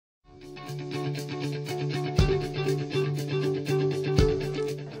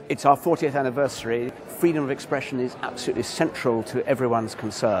It's our 40th anniversary. Freedom of expression is absolutely central to everyone's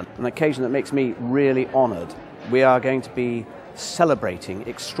concern. An occasion that makes me really honoured. We are going to be celebrating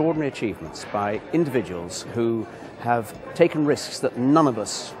extraordinary achievements by individuals who have taken risks that none of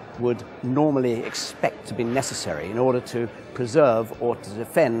us would normally expect to be necessary in order to preserve or to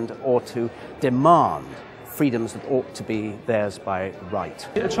defend or to demand freedoms that ought to be theirs by right.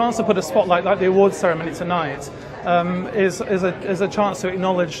 A chance to put a spotlight like the awards ceremony tonight is a chance to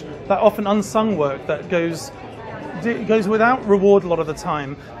acknowledge that often unsung work that goes without reward a lot of the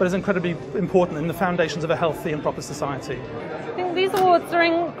time, but is incredibly important in the foundations of a healthy and proper society. I think these awards are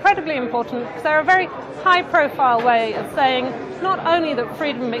incredibly important because they're a very high-profile way of saying not only that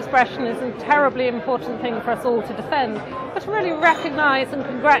freedom of expression is a terribly important thing for us all to defend, but to really recognise and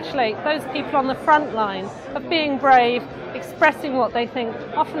congratulate those people on the front line of being brave, expressing what they think,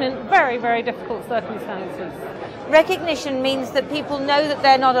 often in very, very difficult circumstances. Recognition means that people know that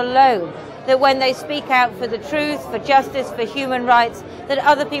they're not alone, that when they speak out for the truth, for justice, for human rights, that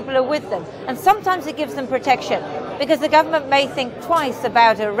other people are with them. And sometimes it gives them protection, because the government may think twice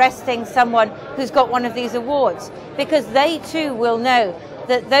about arresting someone who's got one of these awards, because they too will know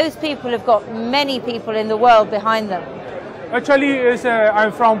that those people have got many people in the world behind them. Actually,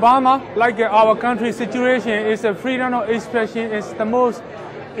 I'm from Burma. Like our country's situation, is freedom of expression is the most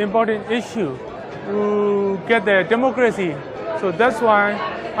important issue to get the democracy. So that's why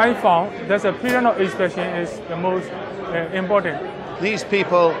I found that the freedom of expression is the most important. These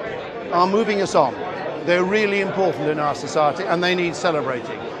people are moving us on. They're really important in our society and they need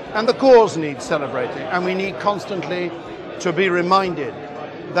celebrating. And the cause needs celebrating. And we need constantly to be reminded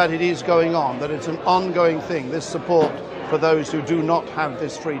that it is going on, that it's an ongoing thing, this support for those who do not have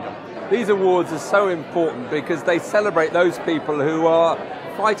this freedom. These awards are so important because they celebrate those people who are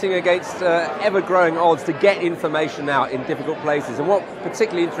fighting against ever-growing odds to get information out in difficult places. And what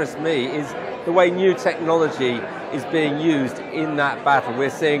particularly interests me is the way new technology is being used in that battle. We're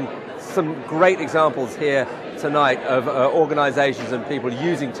seeing some great examples here tonight of organisations and people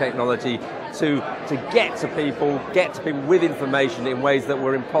using technology to get to people with information in ways that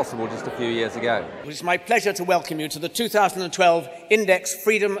were impossible just a few years ago. It's my pleasure to welcome you to the 2012 Index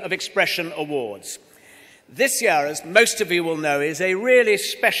Freedom of Expression Awards. This year, as most of you will know, is a really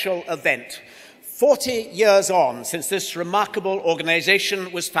special event. 40 years on since this remarkable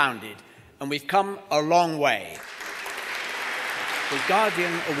organisation was founded, and we've come a long way. The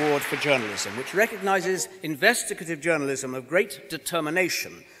Guardian Award for Journalism, which recognises investigative journalism of great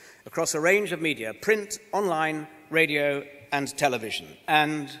determination across a range of media, print, online, radio and television.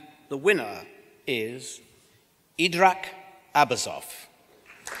 And the winner is Idrak Abbasov.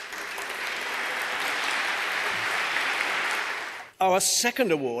 Our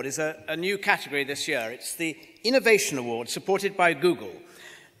second award is a new category this year. It's the Innovation Award, supported by Google.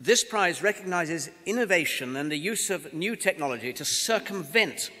 This prize recognises innovation and the use of new technology to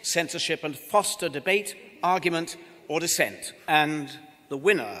circumvent censorship and foster debate, argument or dissent. And the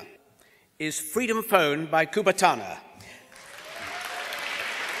winner is Freedom Phone by Kubatana.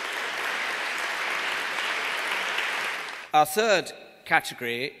 Our third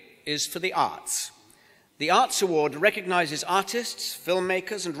category is for the arts. The Arts Award recognises artists,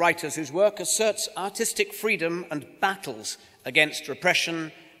 filmmakers and writers whose work asserts artistic freedom and battles against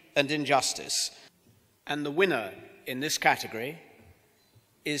repression and injustice. And the winner in this category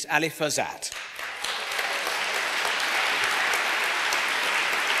is Ali Ferzat.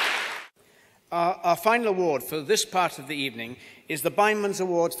 Our final award for this part of the evening is the Bindman's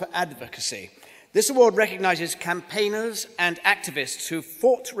Award for Advocacy. This award recognises campaigners and activists who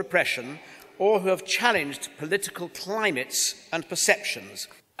fought repression or who have challenged political climates and perceptions.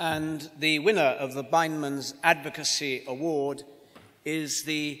 And the winner of the Bindman's Advocacy Award is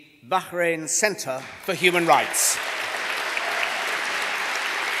the Bahrain Centre for Human Rights.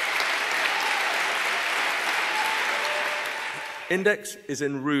 Index is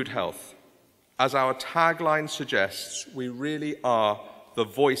in rude health. As our tagline suggests, we really are the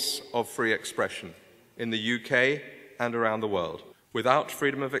voice of free expression in the UK and around the world. Without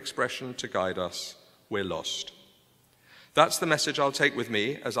freedom of expression to guide us, we're lost. That's the message I'll take with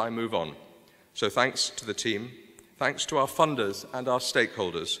me as I move on. So thanks to the team, thanks to our funders and our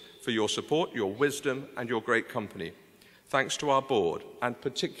stakeholders for your support, your wisdom and your great company. Thanks to our board and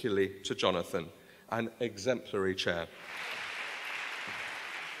particularly to Jonathan, an exemplary chair.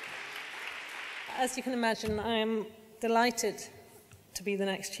 As you can imagine, I am delighted to be the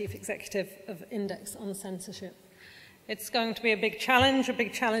next Chief Executive of Index on Censorship. It's going to be a big challenge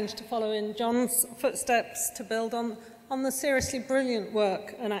to follow in John's footsteps, to build on on the seriously brilliant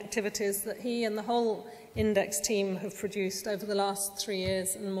work and activities that he and the whole Index team have produced over the last 3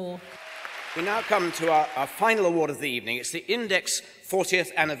 years and more. We now come to our final award of the evening. It's the Index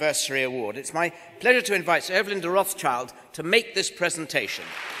 40th Anniversary Award. It's my pleasure to invite Sir Evelyn de Rothschild to make this presentation.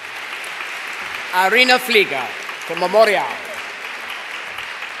 Irina Flige for Memorial.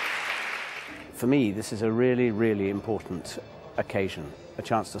 For me, this is a really, really important occasion, a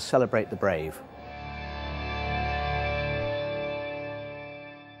chance to celebrate the brave